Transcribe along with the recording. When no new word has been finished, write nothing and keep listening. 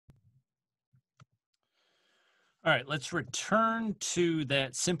All right, let's return to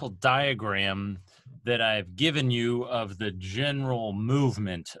that simple diagram that I've given you of the general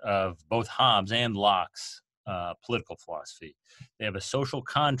movement of both Hobbes and Locke's political philosophy. They have a social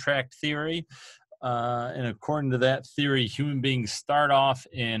contract theory, and according to that theory, human beings start off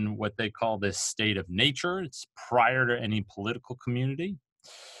in what they call this state of nature. It's prior to any political community.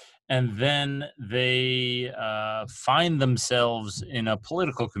 And then they find themselves in a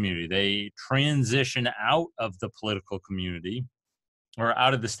political community. They transition out of the political community or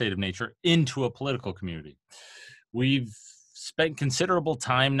out of the state of nature into a political community. We've spent considerable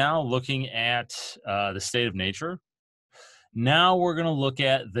time now looking at the state of nature. Now we're going to look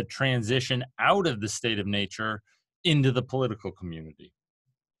at the transition out of the state of nature into the political community.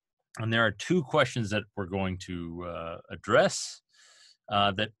 And there are two questions that we're going to address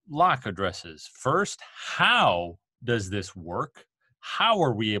that Locke addresses. First, how does this work? How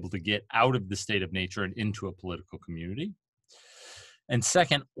are we able to get out of the state of nature and into a political community? And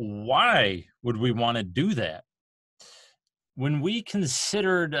second, why would we want to do that? When we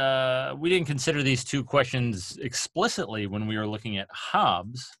considered, we didn't consider these two questions explicitly when we were looking at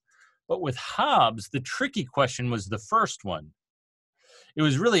Hobbes, but with Hobbes, the tricky question was the first one. It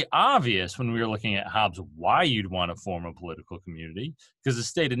was really obvious when we were looking at Hobbes why you'd want to form a political community, because the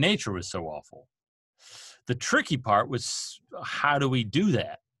state of nature was so awful. The tricky part was, how do we do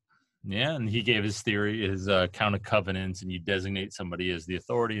that? Yeah, and he gave his theory, his count of covenants, and you designate somebody as the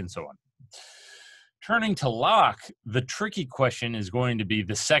authority and so on. Turning to Locke, the tricky question is going to be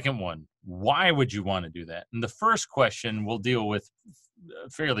the second one. Why would you want to do that? And the first question we'll deal with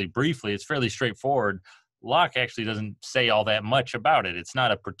fairly briefly. It's fairly straightforward. Locke actually doesn't say all that much about it. It's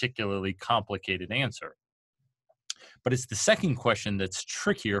not a particularly complicated answer. But it's the second question that's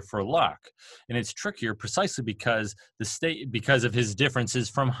trickier for Locke. And it's trickier precisely because of his differences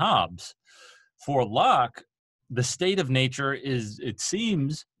from Hobbes. For Locke, the state of nature is, it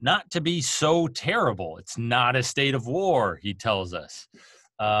seems, not to be so terrible. It's not a state of war, he tells us.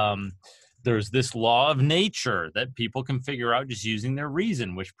 There's this law of nature that people can figure out just using their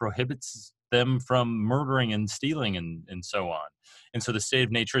reason, which prohibits them from murdering and stealing and so on. And so the state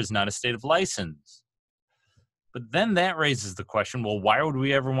of nature is not a state of license. But then that raises the question, well, why would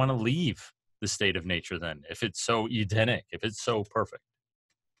we ever want to leave the state of nature then, if it's so Edenic, if it's so perfect?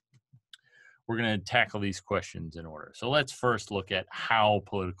 We're going to tackle these questions in order. So let's first look at how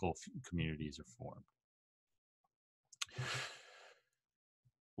political communities are formed.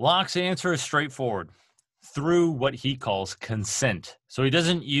 Locke's answer is straightforward. Through what he calls consent. So he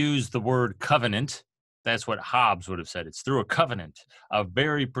doesn't use the word covenant. That's what Hobbes would have said. It's through a covenant, a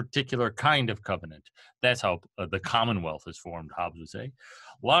very particular kind of covenant. That's how the Commonwealth is formed, Hobbes would say.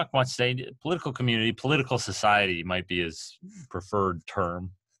 Locke wants to say political community, political society might be his preferred term,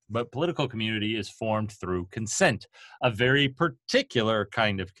 but political community is formed through consent, a very particular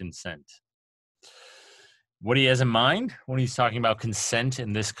kind of consent. What he has in mind when he's talking about consent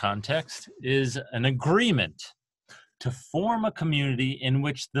in this context is an agreement to form a community in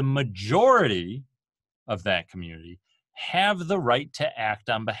which the majority of that community have the right to act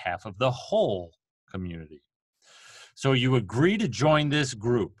on behalf of the whole community. So you agree to join this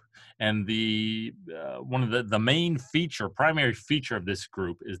group, and one of the main primary feature of this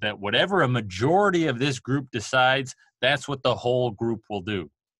group is that whatever a majority of this group decides, that's what the whole group will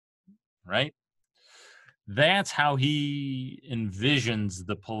do, right? That's how he envisions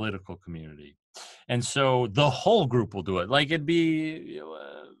the political community. And so the whole group will do it. Like it'd be,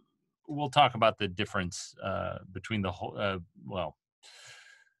 we'll talk about the difference between the whole,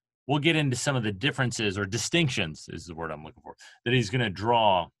 we'll get into some of the differences or distinctions is the word I'm looking for, that he's going to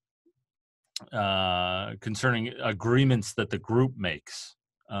draw concerning agreements that the group makes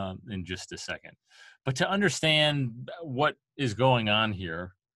in just a second. But to understand what is going on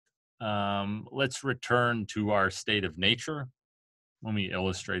here, let's return to our state of nature. Let me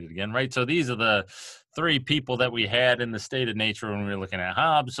illustrate it again, right? So these are the three people that we had in the state of nature when we were looking at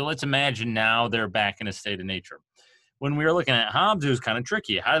Hobbes. So let's imagine now they're back in a state of nature. When we were looking at Hobbes, it was kind of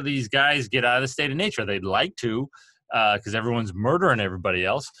tricky. How do these guys get out of the state of nature? They'd like to, because everyone's murdering everybody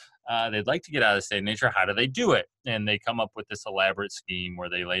else. They'd like to get out of the state of nature. How do they do it? And they come up with this elaborate scheme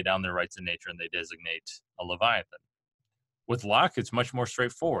where they lay down their rights in nature and they designate a Leviathan. With Locke, it's much more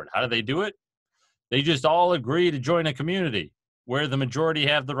straightforward. How do they do it? They just all agree to join a community where the majority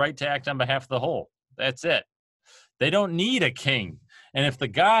have the right to act on behalf of the whole. That's it. They don't need a king. And if the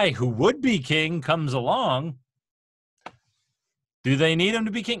guy who would be king comes along, do they need him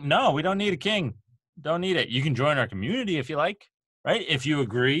to be king? No, we don't need a king. Don't need it. You can join our community if you like, right? If you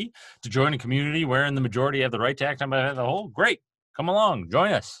agree to join a community wherein the majority have the right to act on behalf of the whole, great. Come along,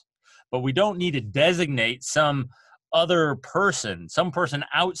 join us. but we don't need to designate some other person, some person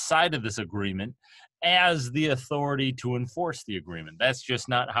outside of this agreement, as the authority to enforce the agreement. That's just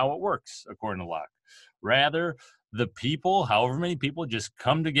not how it works, according to Locke. Rather, the people, however many people, just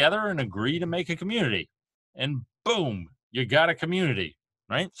come together and agree to make a community. And boom, you got a community,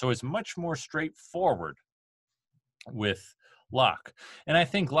 right? So it's much more straightforward with Locke. And I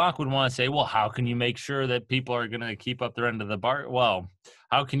think Locke would want to say, well, how can you make sure that people are going to keep up their end of the bar? Well,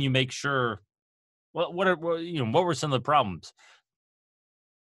 how can you make sure? Well, what were some of the problems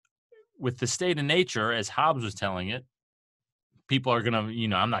with the state of nature, as Hobbes was telling it? People are gonna,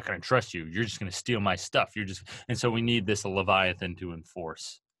 I'm not gonna trust you. You're just gonna steal my stuff. And so we need this Leviathan to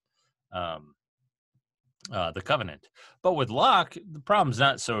enforce um, the covenant. But with Locke, the problem's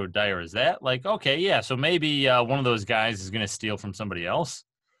not so dire as that. Like, okay, yeah, so maybe one of those guys is gonna steal from somebody else.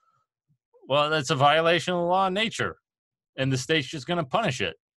 Well, that's a violation of the law of nature, and the state's just gonna punish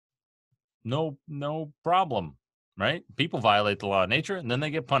it. No problem, right? People violate the law of nature and then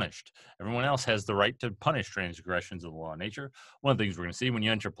they get punished. Everyone else has the right to punish transgressions of the law of nature. One of the things we're going to see when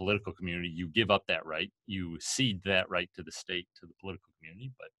you enter a political community, you give up that right. You cede that right to the state, to the political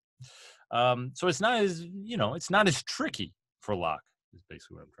community. But so it's not as, it's not as tricky for Locke, is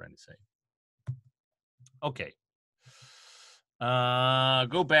basically what I'm trying to say. Okay.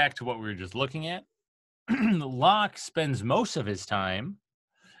 Go back to what we were just looking at. Locke spends most of his time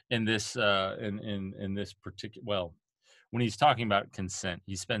in this in this particular, when he's talking about consent,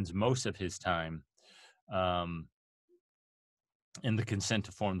 he spends most of his time in the consent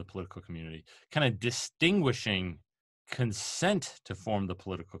to form the political community, kind of distinguishing consent to form the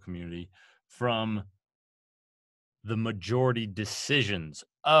political community from the majority decisions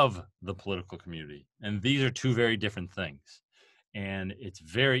of the political community. And these are two very different things. And it's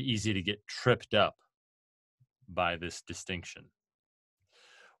very easy to get tripped up by this distinction.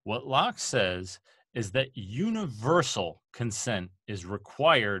 What Locke says is that universal consent is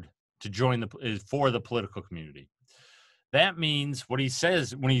required to join for the political community. That means what he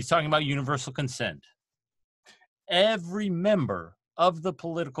says when he's talking about universal consent, every member of the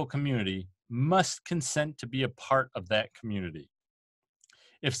political community must consent to be a part of that community.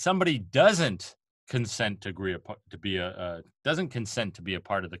 If somebody doesn't consent to doesn't consent to be a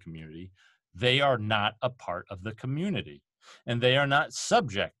part of the community, they are not a part of the community, and they are not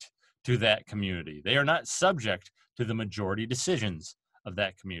subject to that community. They are not subject to the majority decisions of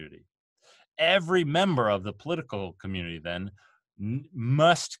that community. Every member of the political community then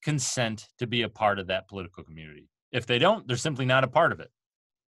must consent to be a part of that political community. If they don't, they're simply not a part of it.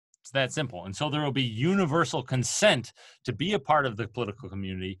 It's that simple. And so there will be universal consent to be a part of the political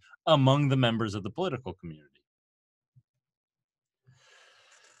community among the members of the political community.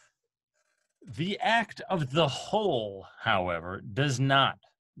 The act of the whole, however, does not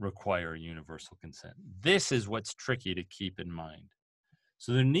require universal consent. This is what's tricky to keep in mind.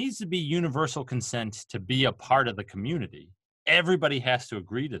 So there needs to be universal consent to be a part of the community. Everybody has to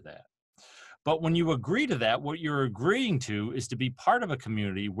agree to that. But when you agree to that, what you're agreeing to is to be part of a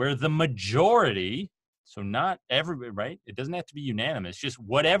community where the majority, so not everybody, right? It doesn't have to be unanimous, just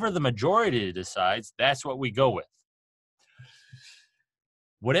whatever the majority decides, that's what we go with.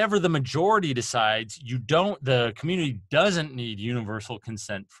 Whatever the majority decides, the community doesn't need universal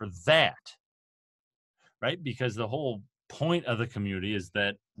consent for that, right? Because the whole point of the community is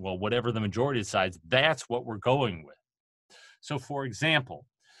that, whatever the majority decides, that's what we're going with. So, for example,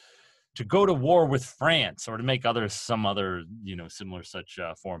 to go to war with France or to make some other, similar such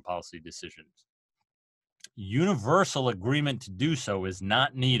foreign policy decisions, universal agreement to do so is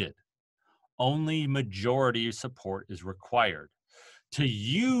not needed. Only majority support is required. To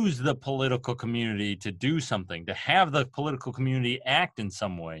use the political community to do something, to have the political community act in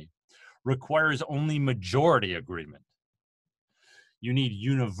some way, requires only majority agreement. You need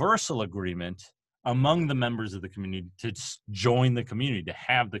universal agreement among the members of the community to join the community, to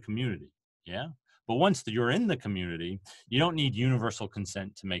have the community. Yeah. But once you're in the community, you don't need universal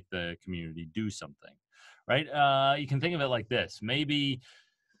consent to make the community do something, right? You can think of it like this. Maybe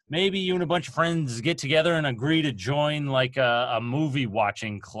you and a bunch of friends get together and agree to join like a movie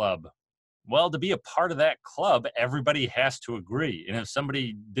watching club. Well, to be a part of that club, everybody has to agree. And if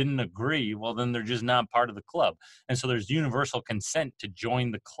somebody didn't agree, well, then they're just not part of the club. And so there's universal consent to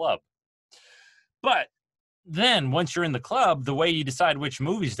join the club. But then once you're in the club, the way you decide which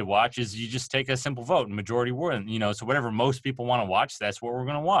movies to watch is you just take a simple vote and majority win. So whatever most people want to watch, that's what we're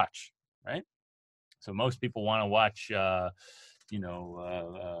going to watch, right? So most people want to watch,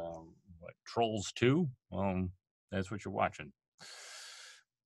 Trolls 2? Well, that's what you're watching.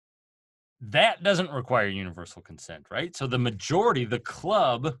 That doesn't require universal consent, right? So the majority, the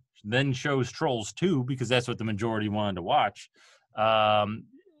club, then shows Trolls 2 because that's what the majority wanted to watch. Um,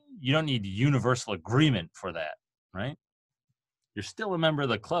 you don't need universal agreement for that, right? You're still a member of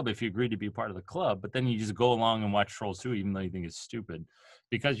the club if you agree to be part of the club, but then you just go along and watch Trolls 2 even though you think it's stupid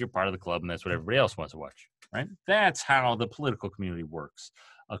because you're part of the club and that's what everybody else wants to watch, right? That's how the political community works,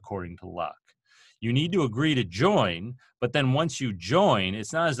 according to Locke. You need to agree to join, but then once you join,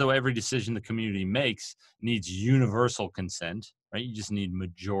 it's not as though every decision the community makes needs universal consent, right? You just need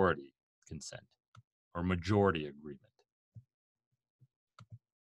majority consent or majority agreement.